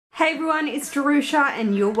Hey everyone, it's Jerusha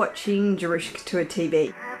and you're watching Jerusha COUTURE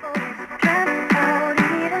TV.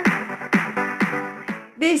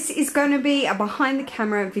 This is going to be a behind the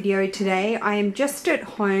camera video today. I am just at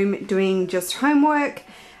home doing just homework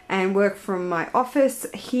and work from my office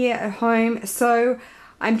here at home. So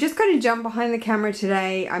I'm just going to jump behind the camera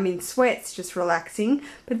today. I'm in sweats, just relaxing.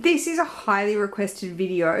 But this is a highly requested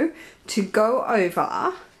video to go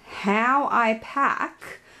over how I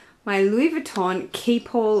pack my Louis Vuitton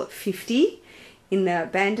Keepall 50 in the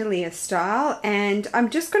bandouliere style. And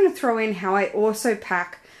I'm just going to throw in how I also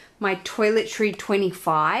pack my Toiletry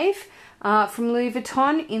 25 from Louis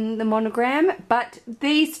Vuitton in the monogram. But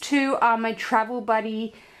these two are my travel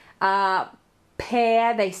buddy pair.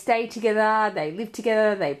 They stay together, they live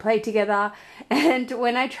together, they play together. And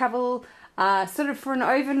when I travel sort of for an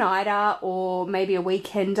overnighter or maybe a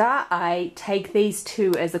weekender, I take these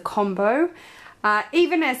two as a combo.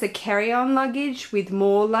 Even as a carry-on luggage with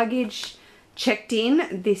more luggage checked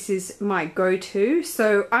in, this is my go-to.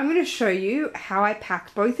 So I'm going to show you how I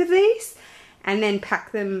pack both of these and then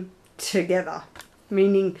pack them together,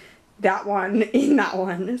 meaning that one in that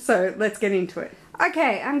one. So let's get into it.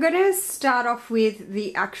 Okay, I'm going to start off with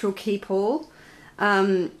the actual Keepall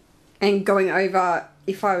and going over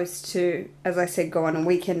if I was to, as I said, go on a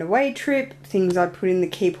weekend away trip, things I'd put in the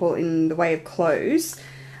Keepall in the way of clothes.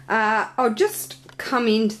 I'll just come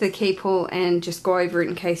into the Keepall and just go over it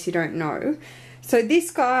in case you don't know. So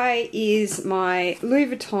this guy is my Louis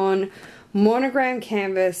Vuitton monogram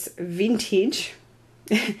canvas vintage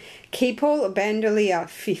Keepall bandouliere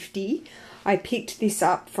 50. I picked this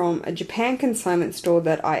up from a Japan consignment store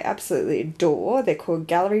that I absolutely adore. They're called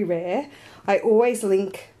Gallery Rare. I always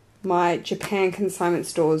link my Japan consignment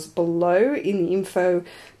stores below in the info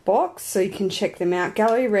box so you can check them out.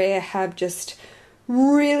 Gallery Rare have just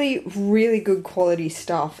really good quality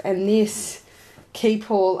stuff, and this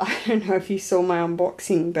Keepall, I don't know if you saw my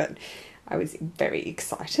unboxing, but I was very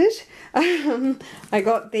excited. I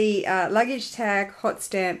got the luggage tag hot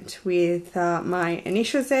stamped with my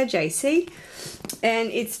initials there, JC, and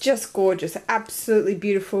it's just gorgeous. Absolutely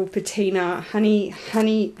beautiful patina,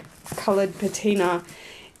 honey coloured patina.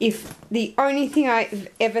 If the only thing I've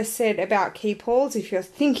ever said about Keepalls, if you're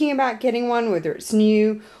thinking about getting one, whether it's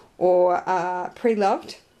new or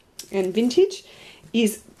pre-loved and vintage,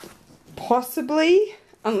 is possibly,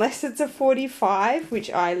 unless it's a 45,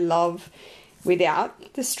 which I love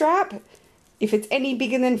without the strap, if it's any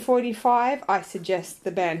bigger than 45, I suggest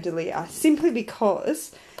the bandouliere, simply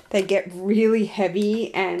because they get really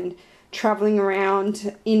heavy and traveling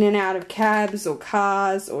around in and out of cabs or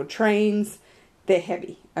cars or trains, they're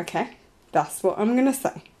heavy, okay? That's what I'm gonna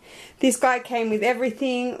say. This guy came with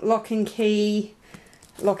everything, lock and keys,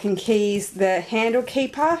 the handle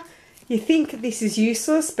keeper. You think this is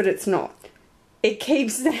useless, but it's not. It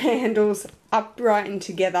keeps the handles upright and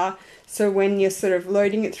together, so when you're sort of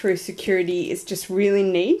loading it through security, it's just really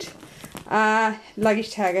neat.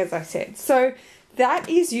 Luggage tag, as I said. So that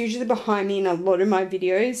is usually behind me in a lot of my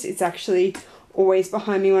videos. It's actually always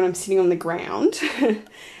behind me when I'm sitting on the ground.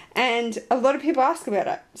 And a lot of people ask about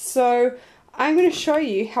it. So I'm going to show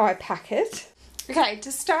you how I pack it. Okay,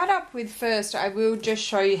 to start up with first, I will just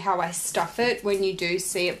show you how I stuff it when you do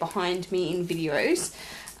see it behind me in videos.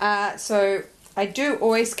 So I do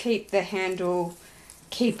always keep the handle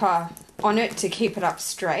keeper on it to keep it up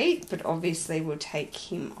straight, but obviously we'll take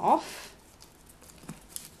him off.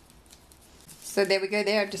 So there we go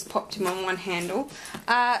there, I've just popped him on one handle.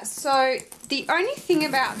 So the only thing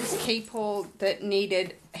about this Keepall that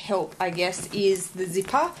needed help, I guess, is the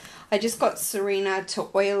zipper. I just got Serena to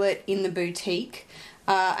oil it in the boutique.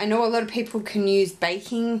 I know a lot of people can use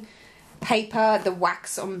baking paper, the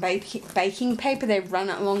wax on baking paper. They run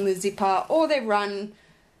it along the zipper, or they run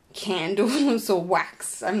candles or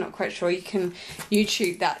wax. I'm not quite sure. You can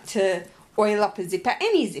YouTube that to oil up a zipper,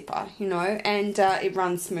 any zipper, you know, and it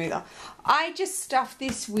runs smoother. I just stuff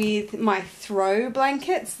this with my throw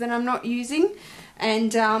blankets that I'm not using,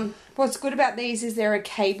 and what's good about these is they're a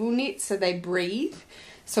cable knit, so they breathe,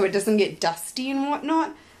 so it doesn't get dusty and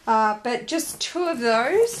whatnot. But just two of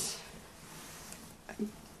those.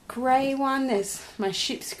 Grey one, there's my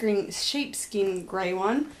sheepskin grey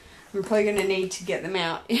one. I'm probably going to need to get them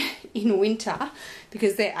out in winter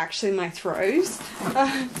because they're actually my throws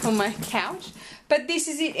on my couch. But this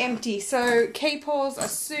is it empty. So Keepalls are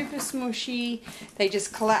super smushy. They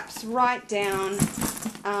just collapse right down.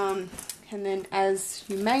 And then, as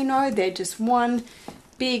you may know, they're just one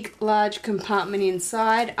big large compartment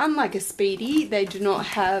inside. Unlike a Speedy, they do not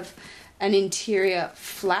have an interior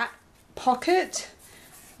flat pocket.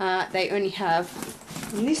 They only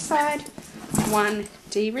have on this side one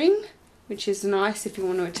D-ring which is nice if you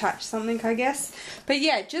want to attach something, I guess. But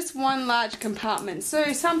yeah, just one large compartment.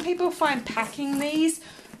 So some people find packing these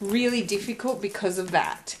really difficult because of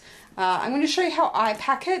that. I'm going to show you how I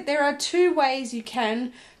pack it. There are two ways you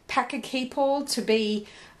can pack a Keepall to be,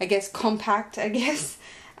 I guess, compact, I guess.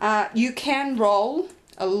 You can roll.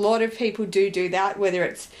 A lot of people do that, whether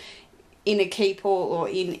it's in a Keepall or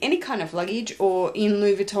in any kind of luggage or in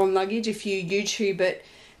Louis Vuitton luggage. If you YouTube it,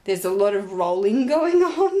 there's a lot of rolling going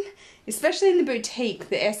on, especially in the boutique.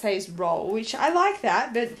 The essays roll, which I like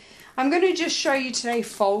that, but I'm going to just show you today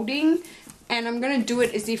folding, and I'm going to do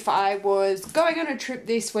it as if I was going on a trip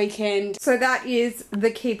this weekend. So that is the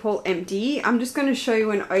Keepall empty. I'm just going to show you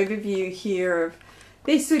an overview here of,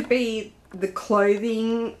 this would be the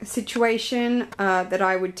clothing situation that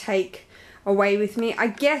I would take away with me, I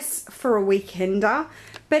guess, for a weekender.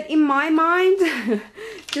 But in my mind,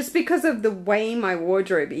 just because of the way my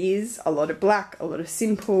wardrobe is, a lot of black, a lot of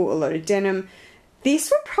simple, a lot of denim, this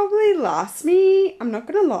would probably last me, I'm not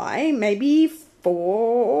gonna lie, maybe 4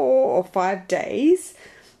 or 5 days.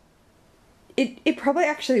 It probably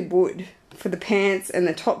actually would, for the pants and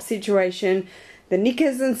the top situation. The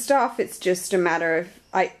knickers and stuff, it's just a matter of,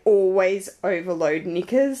 I always overload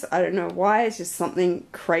knickers. I don't know why, it's just something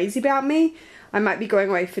crazy about me. I might be going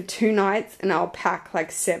away for 2 nights and I'll pack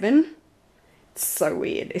like 7. It's so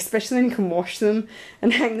weird, especially when you can wash them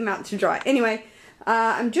and hang them out to dry. Anyway,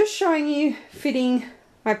 I'm just showing you fitting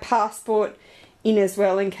my passport in as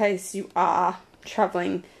well, in case you are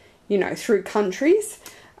traveling, you know, through countries.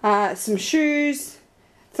 Some shoes,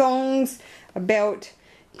 thongs, a belt,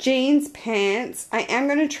 jeans, pants. I am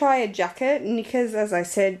going to try a jacket, knickers, as I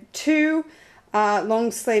said, 2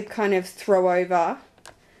 long sleeve kind of throw over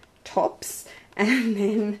tops, and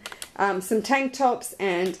then some tank tops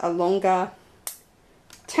and a longer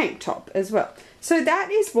tank top as well. So that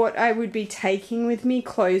is what I would be taking with me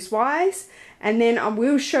clothes wise, and then I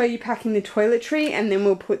will show you packing the toiletry, and then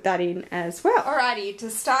we'll put that in as well. Alrighty, to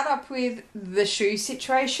start up with the shoe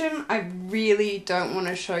situation, I really don't want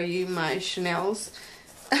to show you my Chanel's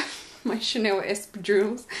my Chanel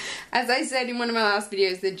espadrilles. As I said in one of my last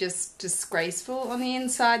videos, they're just disgraceful on the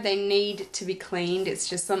inside. They need to be cleaned. It's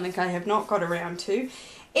just something I have not got around to.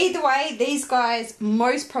 Either way, these guys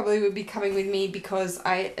most probably would be coming with me because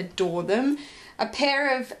I adore them. A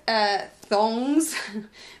pair of thongs,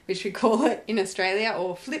 which we call it in Australia,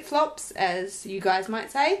 or flip-flops as you guys might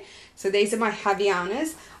say. So these are my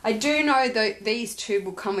Havaianas. I do know that these two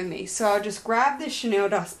will come with me, so I'll just grab the Chanel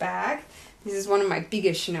dust bag. This is one of my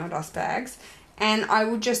biggest Chanel dust bags, and I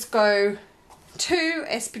will just go 2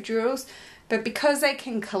 espadrilles, but because they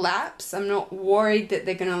can collapse, I'm not worried that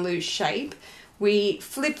they're going to lose shape. We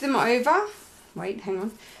flip them over, wait, hang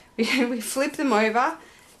on, we flip them over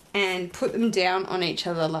and put them down on each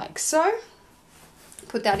other like so.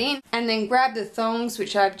 Put that in, and then grab the thongs,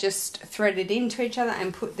 which I've just threaded into each other,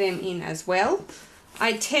 and put them in as well.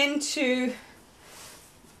 I tend to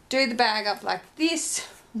do the bag up like this,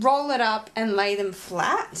 roll it up and lay them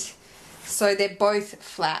flat, so they're both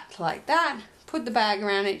flat like that. Put the bag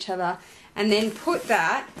around each other, and then put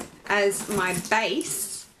that as my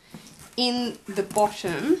base in the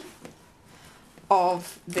bottom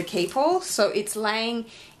of the Keepall, so it's laying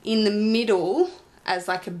in the middle as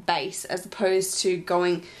like a base, as opposed to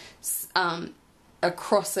going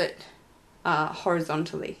across it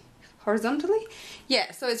horizontally.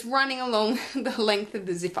 Yeah, so it's running along the length of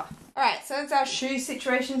the zipper. Alright, so that's our shoe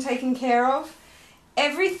situation taken care of.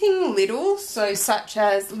 Everything little, so such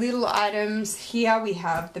as little items, here we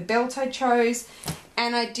have the belt I chose,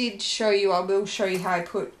 and I did show you, I will show you how I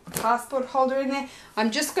put a passport holder in there. I'm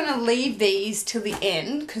just going to leave these till the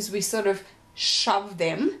end because we sort of shove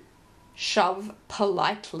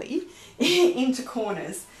politely into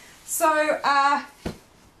corners. So,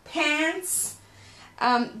 pants.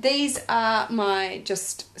 These are my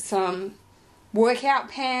just some workout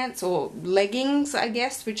pants or leggings, I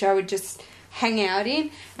guess, which I would just hang out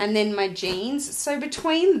in, and then my jeans. So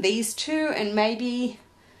between these two and maybe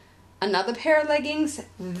another pair of leggings,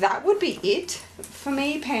 that would be it for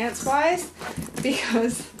me pants wise,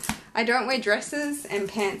 because I don't wear dresses and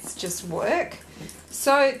pants just work.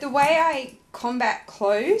 So the way I combat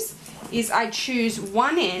clothes is I choose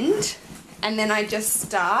one end and then I just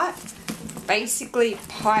start basically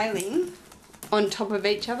piling on top of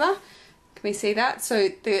each other. Can we see that? So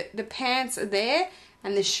the pants are there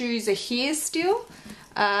and the shoes are here still.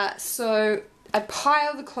 So I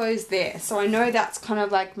pile the clothes there. So I know that's kind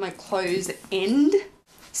of like my clothes end.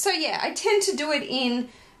 So yeah, I tend to do it in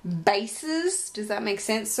bases. Does that make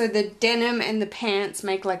sense? So the denim and the pants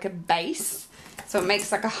make like a base. so it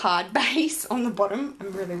makes like a hard base on the bottom.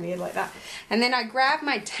 I'm really weird like that. And then I grab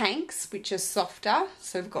my tanks, which are softer.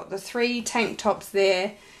 So we've got the 3 tank tops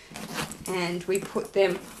there, and we put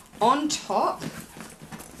them on top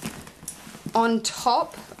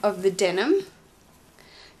of the denim.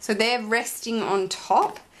 So they're resting on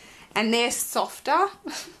top, and they're softer.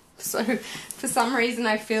 So for some reason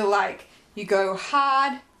I feel like you go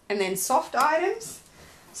hard and then soft items.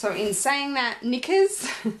 So in saying that, knickers,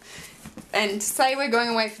 and say we're going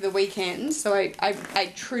away for the weekend, so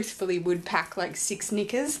I truthfully would pack like 6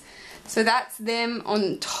 knickers. So that's them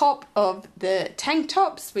on top of the tank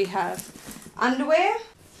tops. We have underwear.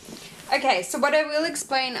 Okay, so what I will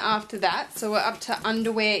explain after that, so we're up to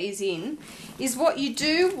underwear is what you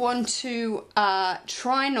do want to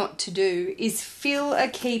try not to do is fill a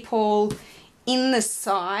Keepall in the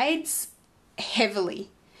sides heavily.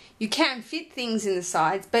 You can fit things in the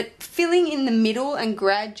sides, but filling in the middle and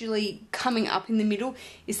gradually coming up in the middle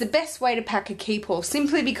is the best way to pack a Keepall,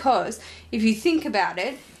 simply because if you think about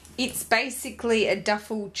it, it's basically a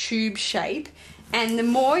duffel tube shape, and the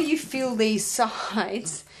more you fill these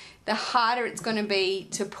sides, the harder it's going to be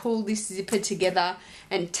to pull this zipper together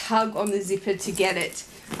and tug on the zipper to get it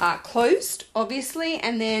closed, obviously,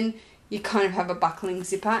 and then you kind of have a buckling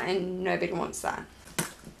zipper, and nobody wants that.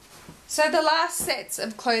 So the last sets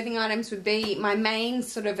of clothing items would be my main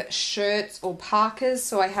sort of shirts or parkas.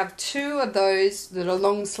 So I have 2 of those that are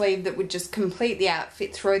long sleeve that would just complete the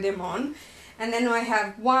outfit, throw them on. And then I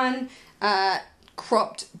have 1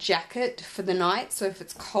 cropped jacket for the night, so if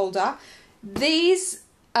it's colder. These,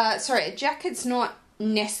 sorry, a jacket's not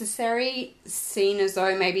necessary, seen as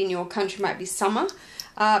though maybe in your country might be summer.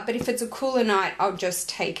 But if it's a cooler night, I'll just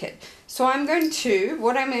take it. So what I'm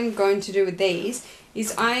going to do with these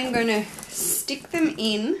is I'm going to stick them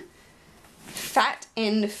in fat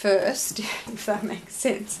end first, if that makes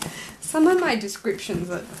sense. Some of my descriptions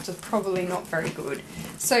are just probably not very good.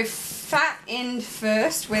 So fat end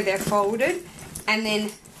first where they're folded, and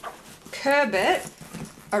then curb it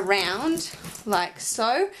around like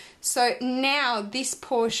so. So now this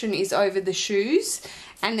portion is over the shoes,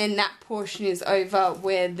 and then that portion is over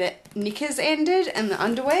where the knickers ended and the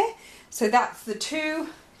underwear. So that's the 2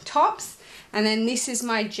 tops, and then this is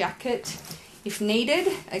my jacket if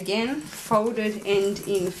needed. Again, folded end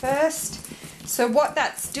in first. So what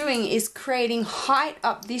that's doing is creating height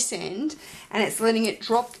up this end, and it's letting it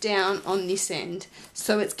drop down on this end.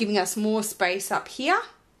 So it's giving us more space up here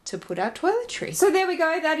to put our toiletry. So there we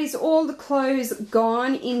go, that is all the clothes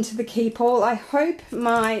gone into the Keepall. I hope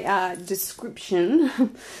my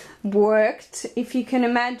description worked. If you can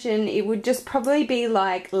imagine, it would just probably be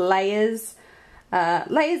like layers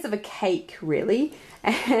of a cake, really,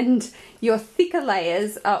 and your thicker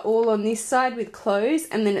layers are all on this side with clothes,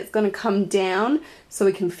 and then it's going to come down so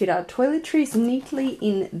we can fit our toiletries neatly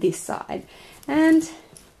in this side. And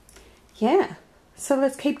yeah, so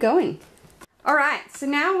let's keep going. Alright, so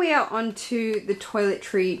now we are on to the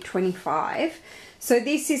Toiletry 25. So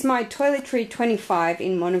this is my Toiletry 25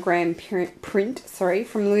 in monogram print,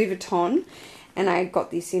 from Louis Vuitton, and I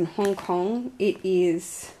got this in Hong Kong. It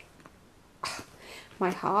is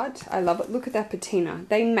my heart. I love it. Look at that patina.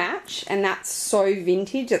 They match, and that's so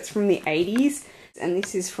vintage. That's from the 80s, and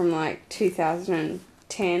this is from like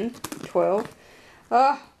 2010, 12.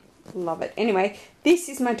 Oh, love it. Anyway, this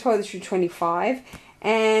is my Toiletry 25,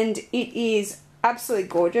 and it is absolutely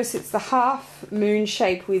gorgeous. It's the half moon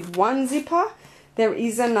shape with 1 zipper. There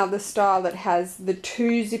is another style that has the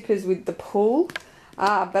 2 zippers with the pull,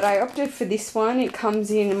 but I opted for this one. It comes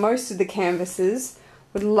in most of the canvases.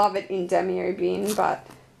 Would love it in damier bin, but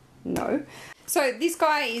no. So this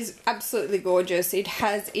guy is absolutely gorgeous. It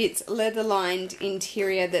has its leather-lined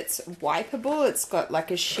interior that's wipeable. It's got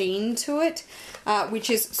like a sheen to it, which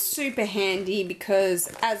is super handy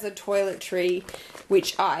because as a toiletry,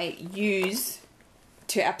 which I use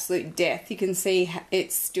to absolute death, you can see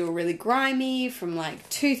it's still really grimy from like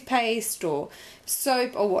toothpaste or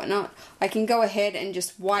soap or whatnot. I can go ahead and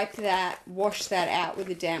just wipe that, wash that out with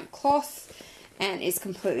a damp cloth, and it's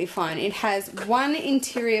completely fine. It has 1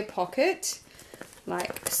 interior pocket,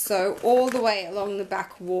 like so, all the way along the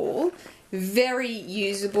back wall. Very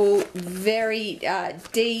usable, very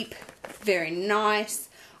deep, very nice.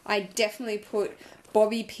 I definitely put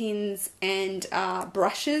bobby pins and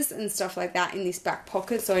brushes and stuff like that in this back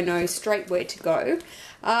pocket, so I know straight where to go.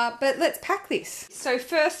 But let's pack this. So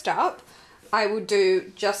first up, I will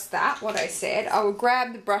do just that, what I said. I will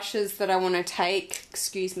grab the brushes that I want to take.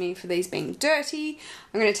 Excuse me for these being dirty.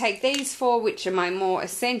 I'm going to take these 4, which are my more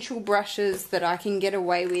essential brushes that I can get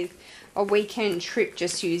away with a weekend trip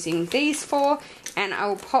just using these 4. And I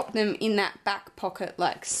will pop them in that back pocket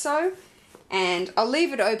like so. and I'll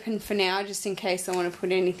leave it open for now just in case I want to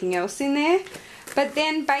put anything else in there. But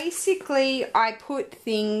then basically I put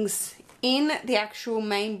things in the actual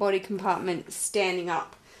main body compartment standing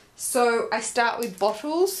up. So I start with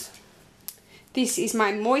bottles. This is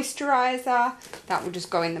my moisturizer, that will just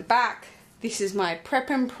go in the back. This is my Prep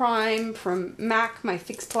and Prime from MAC, my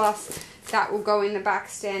Fix Plus, that will go in the back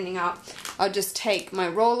standing up. I'll just take my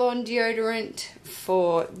roll-on deodorant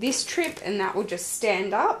for this trip and that will just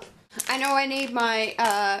stand up. I know I need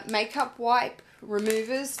my makeup wipe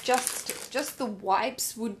removers, just the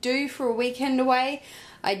wipes would do for a weekend away.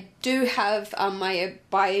 I do have my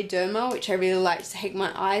Bioderma, which I really like to take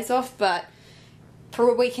my eyes off, but for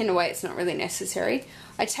a weekend away it's not really necessary.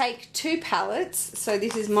 I take 2 palettes, so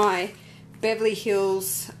this is my Beverly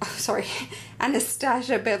Hills,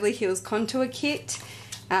 Anastasia Beverly Hills contour kit,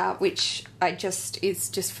 which is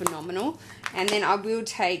just phenomenal. And then I will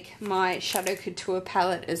take my Shadow Couture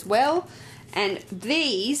palette as well. And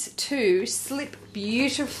these two slip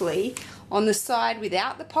beautifully on the side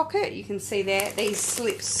without the pocket. You can see there, these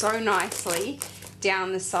slip so nicely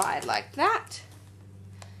down the side like that.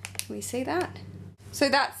 Can we see that? So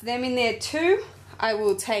that's them in there too. I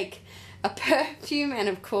will take a perfume, and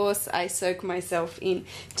of course I soak myself in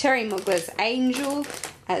Terry Mugler's Angel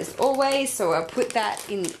as always, so I'll put that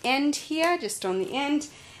in the end here, just on the end.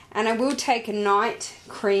 And I will take a night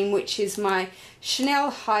cream, which is my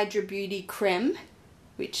Chanel Hydra Beauty Creme,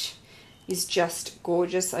 which is just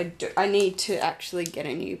gorgeous. I need to actually get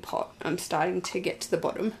a new pot. I'm starting to get to the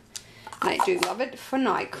bottom. I do love it for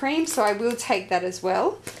night cream, so I will take that as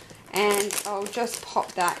well. And I'll just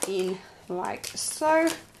pop that in like so.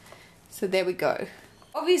 So there we go.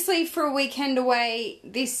 Obviously for a weekend away,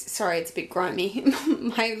 sorry it's a bit grimy,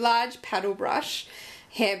 my large paddle brush,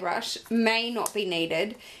 hairbrush, may not be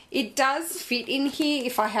needed. It does fit in here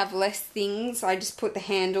if I have less things. I just put the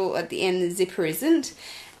handle at the end, the zipper isn't,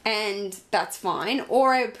 and that's fine.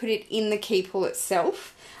 Or I would put it in the Keepall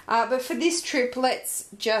itself. But for this trip, let's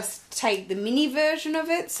just take the mini version of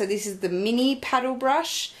it. So this is the mini paddle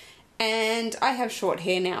brush. And I have short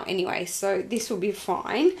hair now anyway, so this will be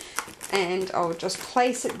fine. And I'll just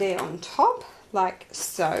place it there on top, like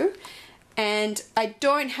so. And I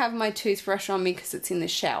don't have my toothbrush on me because it's in the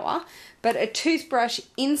shower, but a toothbrush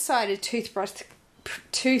inside a toothbrush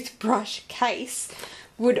case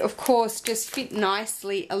would of course just fit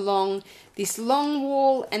nicely along this long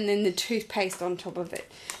wall, and then the toothpaste on top of it.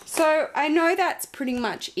 So I know that's pretty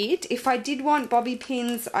much it. If I did want bobby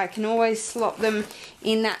pins, I can always slot them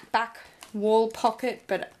in that back wall pocket,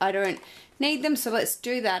 but I don't need them, so let's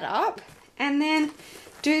do that up and then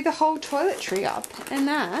do the whole toiletry up, and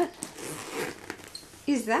that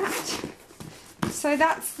is that. So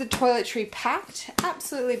that's the toiletry packed,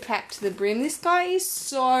 absolutely packed to the brim. This guy is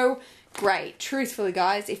so great, truthfully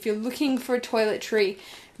guys. If you're looking for a toiletry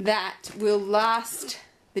that will last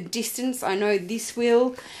the distance, I know this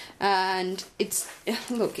will, and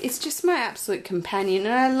look, it's just my absolute companion,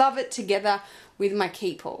 and I love it together with my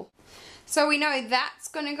Keepall. So we know that's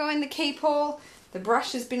going to go in the Keepall. The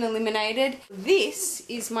brush has been eliminated. This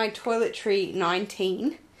is my Toiletry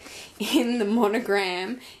 19 in the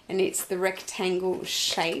monogram, and it's the rectangle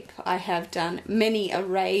shape. I have done many a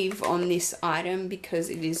rave on this item because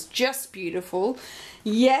it is just beautiful.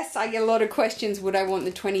 Yes, I get a lot of questions, would I want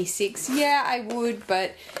the 26? Yeah, I would,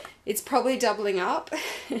 but it's probably doubling up.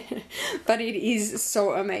 But it is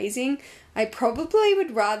so amazing. I probably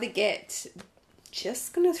would rather get,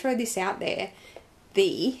 just gonna throw this out there,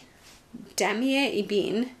 the Damier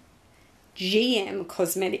Ebene GM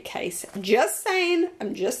cosmetic case. Just saying,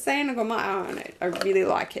 I'm just saying, I got my eye on it. I really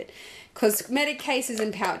like it. Cosmetic cases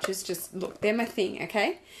and pouches, just look, they're my thing,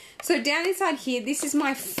 okay? So down inside here, this is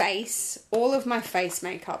my face, all of my face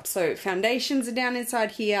makeup. So foundations are down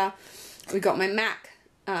inside here. We got my MAC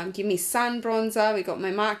Give Me Sun bronzer. We got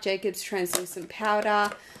my Marc Jacobs translucent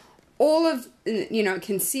powder. All of, you know,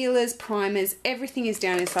 concealers, primers, everything is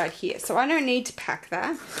down inside here. So I don't need to pack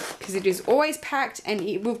that because it is always packed and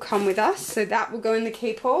it will come with us. So that will go in the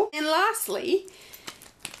Keepall. And lastly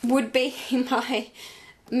would be my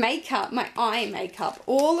makeup, my eye makeup.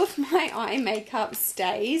 All of my eye makeup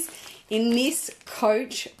stays in this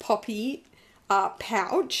Coach Poppy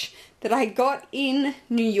pouch that I got in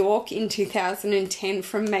New York in 2010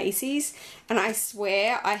 from Macy's, and I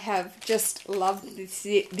swear I have just loved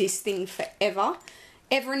this thing forever,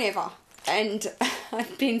 ever and ever, and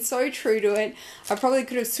I've been so true to it. I probably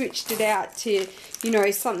could have switched it out to, you know,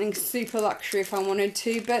 something super luxury if I wanted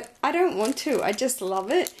to, but I don't want to. I just love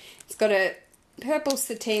it. It's got a purple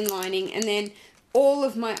sateen lining, and then all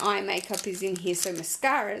of my eye makeup is in here, so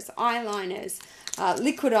mascaras, eyeliners,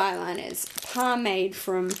 liquid eyeliners, pomade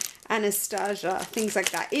from Anastasia, things like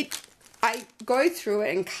that. I go through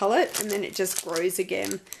it and cull it, and then it just grows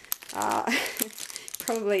again.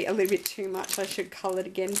 Probably a little bit too much. I should cull it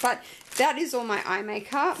again. But that is all my eye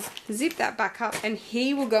makeup. Zip that back up, and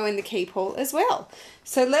he will go in the Keepall as well.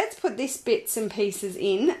 So let's put this bits and pieces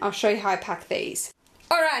in. I'll show you how I pack these.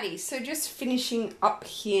 Alrighty, so just finishing up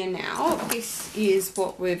here now. This is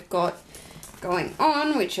what we've got going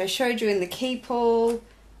on, which I showed you in the Keepall.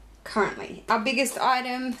 Currently, our biggest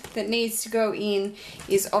item that needs to go in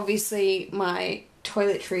is obviously my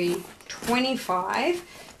Toiletry 25.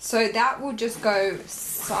 So that will just go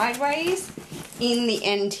sideways in the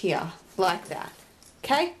end here, like that.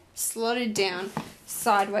 Okay, slotted down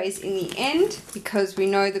sideways in the end, because we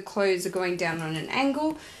know the clothes are going down on an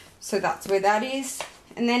angle. So that's where that is.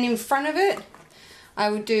 And then in front of it, I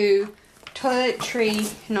will do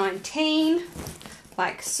Toiletry 19,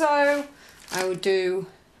 like so. I will do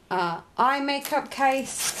eye makeup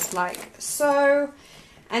case, like so.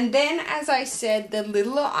 And then, as I said, the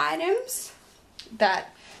littler items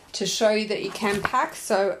that to show you that you can pack,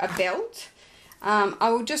 so a belt. I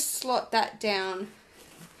will just slot that down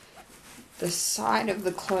the side of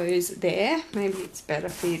the clothes there. Maybe it's better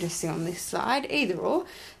for you to see on this side, either or.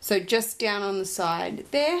 So just down on the side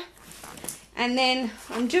there. And then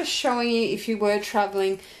I'm just showing you, if you were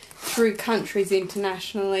traveling through countries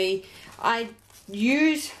internationally, I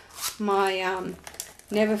use my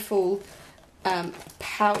Neverfull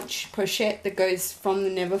pouch pochette that goes from the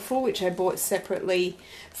Neverfull, which I bought separately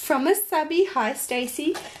from a Subie. Hi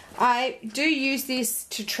Stacey. I do use this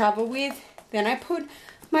to travel with. Then I put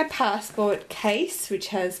my passport case, which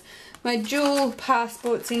has my dual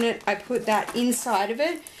passports in it. I put that inside of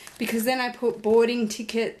it, because then I put boarding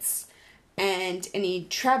tickets and any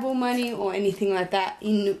travel money or anything like that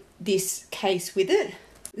in this case with it.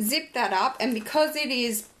 Zip that up, and because it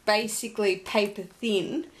is basically paper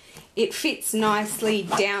thin, it fits nicely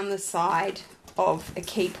down the side of a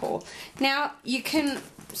Keepall. Now you can,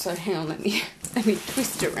 so hang on, let me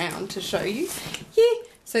twist it around to show you. Yeah,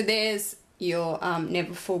 so there's your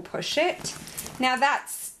Neverfull pochette. Now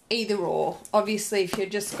that's either or. Obviously, if you're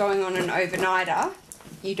just going on an overnighter,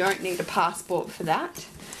 you don't need a passport for that.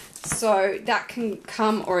 So that can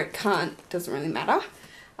come or it can't, doesn't really matter.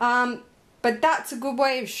 But that's a good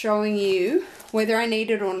way of showing you whether I need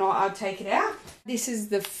it or not. I'll take it out. This is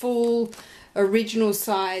the full original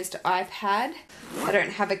sized iPad. I don't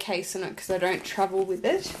have a case on it because I don't travel with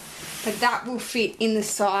it. But that will fit in the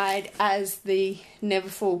side as the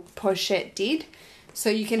Neverfull pochette did. So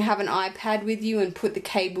you can have an iPad with you and put the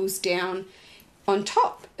cables down on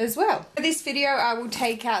top as well. For this video I will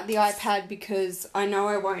take out the iPad because I know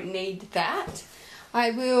I won't need that. I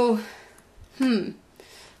will,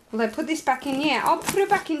 will I put this back in? Yeah, I'll put it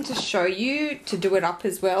back in to show you, to do it up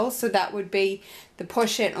as well. So that would be the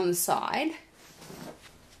pochette on the side.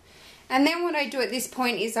 And then what I do at this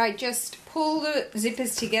point is I just pull the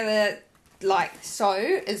zippers together like so,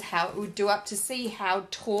 is how it would do up, to see how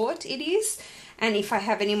taut it is and if I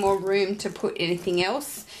have any more room to put anything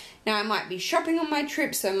else. Now I might be shopping on my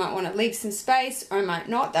trip, so I might want to leave some space, or I might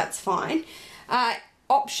not, that's fine.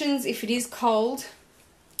 Options if it is cold,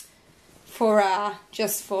 for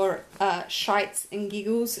just for shites and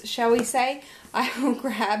giggles, shall we say, I will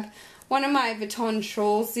grab one of my Vuitton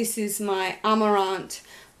shawls. This is my Amaranth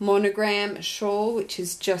monogram shawl, which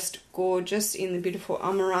is just gorgeous in the beautiful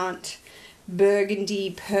Amaranth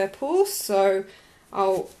burgundy purple. So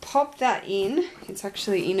I'll pop that in. It's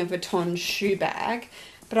actually in a Vuitton shoe bag,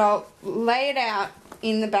 but I'll lay it out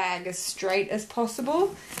in the bag as straight as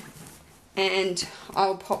possible, and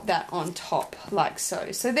I'll pop that on top like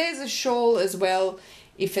so. So there's a shawl as well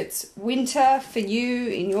if it's winter for you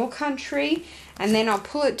in your country, and then I'll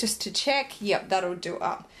pull it just to check. Yep, that'll do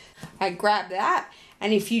up. I grab that,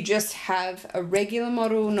 and if you just have a regular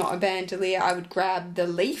model, not a bandouliere, I would grab the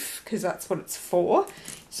leaf because that's what it's for.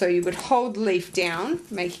 So you would hold the leaf down,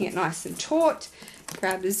 making it nice and taut,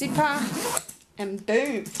 grab the zipper, and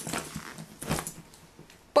boom.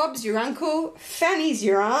 Bob's your uncle, Fanny's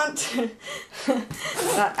your aunt.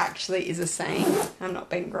 That actually is a saying. I'm not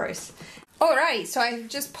being gross. Alright, so I've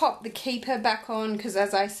just popped the keeper back on because,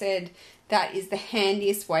 as I said, that is the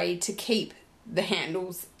handiest way to keep the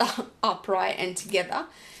handles upright and together.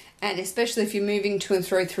 And especially if you're moving to and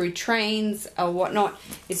fro through trains or whatnot,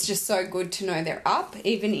 it's just so good to know they're up,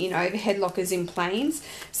 even in overhead lockers in planes.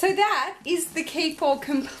 So that is the Keepall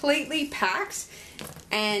completely packed.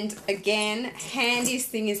 And again, handiest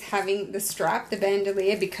thing is having the strap, the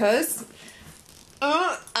bandouliere, because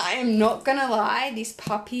I am not gonna lie, this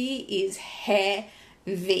puppy is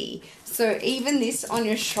heavy. So even this on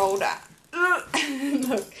your shoulder,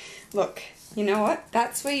 look, you know what?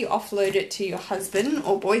 That's where you offload it to your husband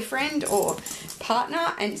or boyfriend or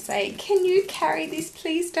partner and say, can you carry this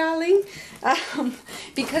please, darling?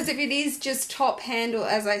 Because if it is just top handle,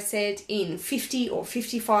 as I said, in 50 or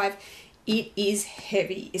 55, it is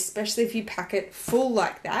heavy, especially if you pack it full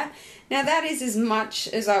like that. Now that is as much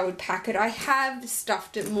as I would pack it. I have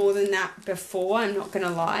stuffed it more than that before, I'm not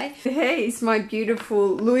gonna lie. Here is my beautiful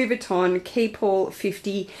Louis Vuitton Keepall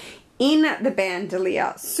 50 in the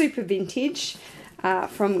bandouliere, super vintage,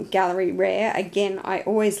 from Gallery Rare. Again, I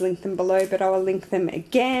always link them below, but I will link them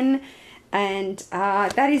again. And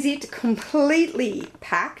that is it, completely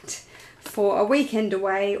packed for a weekend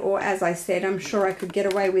away, or as I said, I'm sure I could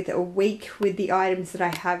get away with a week with the items that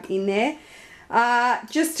I have in there.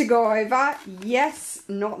 Just to go over, yes,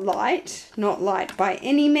 not light by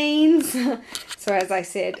any means. So as I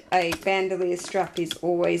said, a bandouliere strap is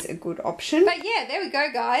always a good option. But yeah, there we go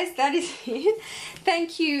guys, that is it.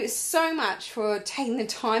 Thank you so much for taking the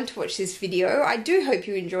time to watch this video. I do hope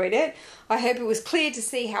you enjoyed it. I hope it was clear to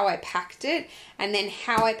see how I packed it, and then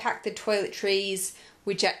how I packed the toiletries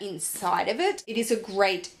which are inside of it. It is a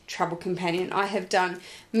great travel companion. I have done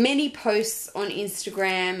many posts on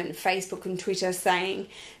Instagram and Facebook and Twitter saying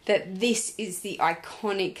that this is the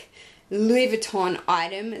iconic Louis Vuitton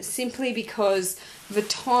item, simply because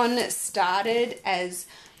Vuitton started as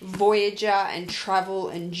Voyager and travel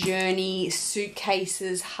and journey,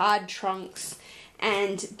 suitcases, hard trunks,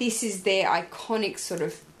 and this is their iconic sort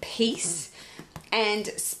of piece. And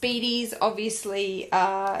Speedies obviously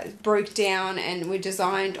broke down and were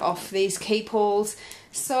designed off these Keepalls.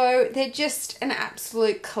 So they're just an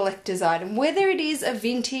absolute collector's item. Whether it is a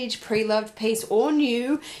vintage, pre-loved piece or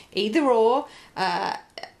new, either or,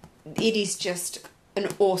 it is just an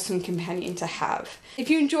awesome companion to have. If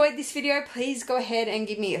you enjoyed this video, please go ahead and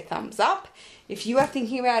give me a thumbs up. If you are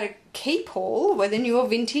thinking about a Keepall, whether new or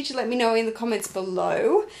vintage, let me know in the comments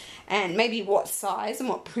below. And maybe what size and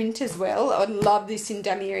what print as well. I would love this in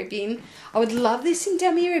damier bin. I would love this in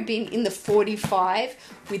damier bin in the 45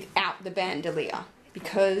 without the bandouliere,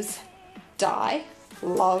 because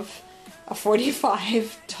love a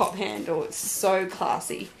 45 top handle. It's so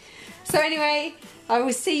classy. So anyway, I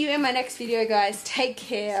will see you in my next video guys. Take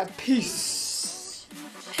care. Peace.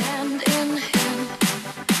 Hand in hand,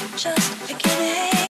 just again.